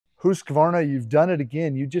Husqvarna, you've done it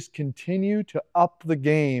again. You just continue to up the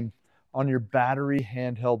game on your battery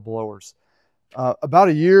handheld blowers. About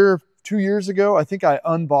a year, 2 years ago, I think I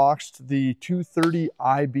unboxed the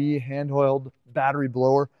 230iB handheld battery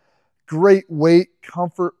blower. Great weight,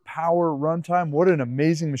 comfort, power, runtime. What an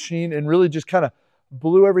amazing machine, and really just kind of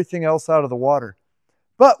blew everything else out of the water.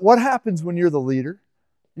 But what happens when you're the leader?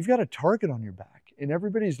 You've got a target on your back, and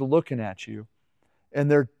everybody's looking at you,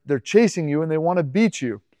 and they're chasing you, and they want to beat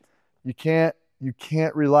you. You can't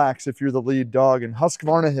relax if you're the lead dog, and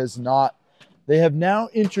Husqvarna has not. They have now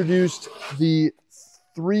introduced the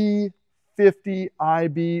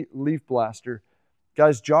 350iB leaf blaster.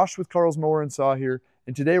 Guys, Josh with Carl's Mower and Saw here,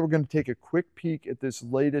 and today we're going to take a quick peek at this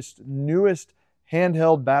latest, newest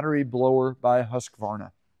handheld battery blower by Husqvarna.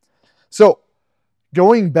 So,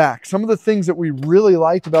 going back, some of the things that we really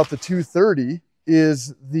liked about the 230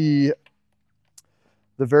 is the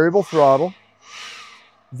variable throttle,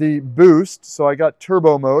 the boost, so I got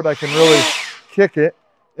turbo mode, I can really kick it,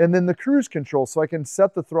 and then the cruise control, so I can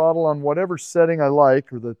set the throttle on whatever setting I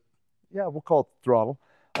like, or we'll call it throttle,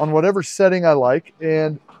 on whatever setting I like,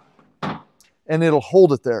 and it'll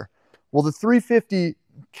hold it there. Well, the 350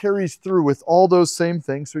 carries through with all those same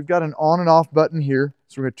things. So we've got an on and off button here,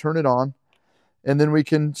 so we're going to turn it on, and then we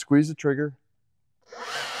can squeeze the trigger,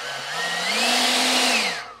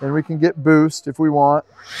 and we can get boost if we want,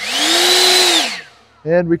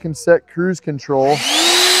 and we can set cruise control,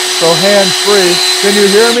 so hands-free. Can you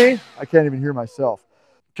hear me? I can't even hear myself.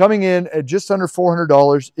 Coming in at just under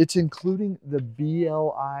 $400, it's including the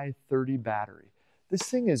BLI 30 battery. This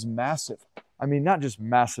thing is massive. I mean, not just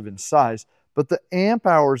massive in size, but the amp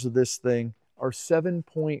hours of this thing are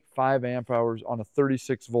 7.5 amp hours on a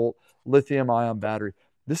 36 volt lithium ion battery.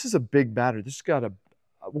 This is a big battery. This has got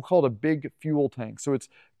we'll call it a big fuel tank. So its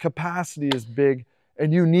capacity is big,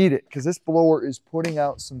 and you need it because this blower is putting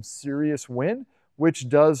out some serious wind, which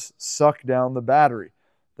does suck down the battery.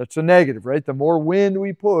 That's a negative, right? The more wind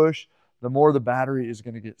we push, the more the battery is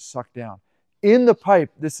going to get sucked down. In the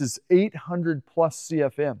pipe, this is 800 plus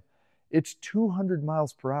CFM. It's 200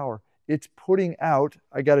 miles per hour. It's putting out,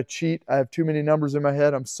 I got to cheat, I have too many numbers in my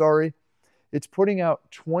head, I'm sorry. It's putting out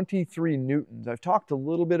 23 newtons. I've talked a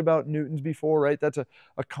little bit about newtons before, right? That's a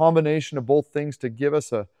combination of both things to give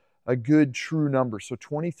us a good true number. So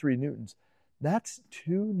 23 newtons. That's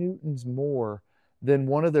 2 newtons more than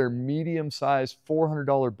one of their medium-sized $400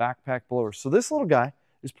 backpack blowers. So this little guy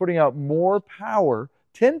is putting out more power,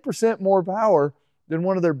 10% more power than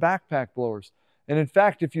one of their backpack blowers. And in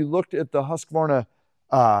fact, if you looked at the Husqvarna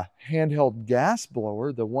handheld gas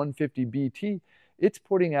blower, the 150BT, it's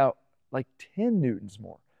putting out like 10 newtons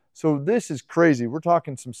more. So this is crazy. We're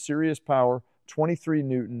talking some serious power, 23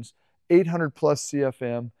 newtons, 800 plus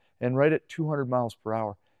CFM, and right at 200 miles per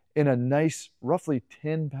hour in a nice, roughly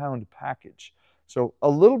 10-pound package. So a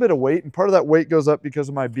little bit of weight, and part of that weight goes up because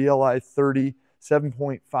of my BLI 30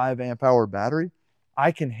 7.5 amp hour battery.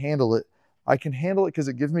 I can handle it. I can handle it because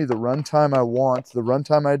it gives me the runtime I want, the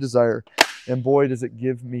runtime I desire, and boy, does it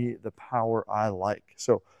give me the power I like.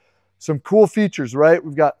 So some cool features, right?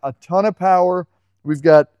 We've got a ton of power. We've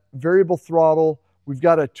got variable throttle. We've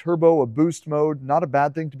got a turbo, a boost mode. Not a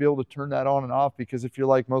bad thing to be able to turn that on and off, because if you're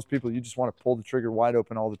like most people, you just want to pull the trigger wide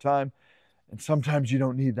open all the time. And sometimes you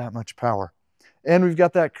don't need that much power. And we've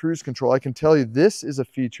got that cruise control. I can tell you this is a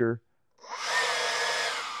feature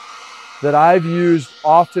that I've used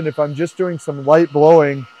often if I'm just doing some light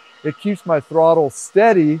blowing. It keeps my throttle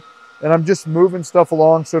steady and I'm just moving stuff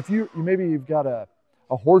along. So if maybe you've got a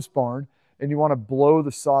horse barn and you want to blow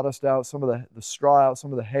the sawdust out, some of the straw out,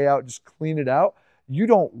 some of the hay out, just clean it out. You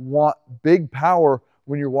don't want big power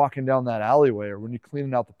when you're walking down that alleyway or when you're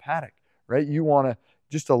cleaning out the paddock, right? You want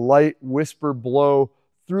just a light whisper blow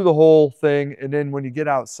through the whole thing, and then when you get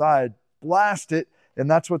outside, blast it. And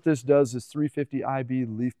that's what this does, is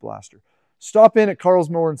 350iB leaf blaster. Stop in at Carl's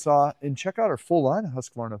Mower and Saw and check out our full line of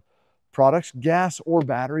Husqvarna products, gas or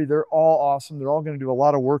battery. They're all awesome. They're all going to do a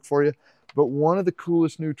lot of work for you. But one of the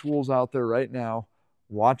coolest new tools out there right now,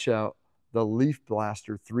 watch out, the Leaf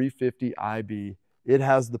Blaster 350iB. It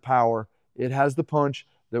has the power, it has the punch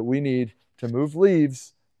that we need to move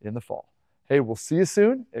leaves in the fall. Hey, we'll see you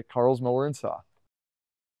soon at Carl's Mower and Saw.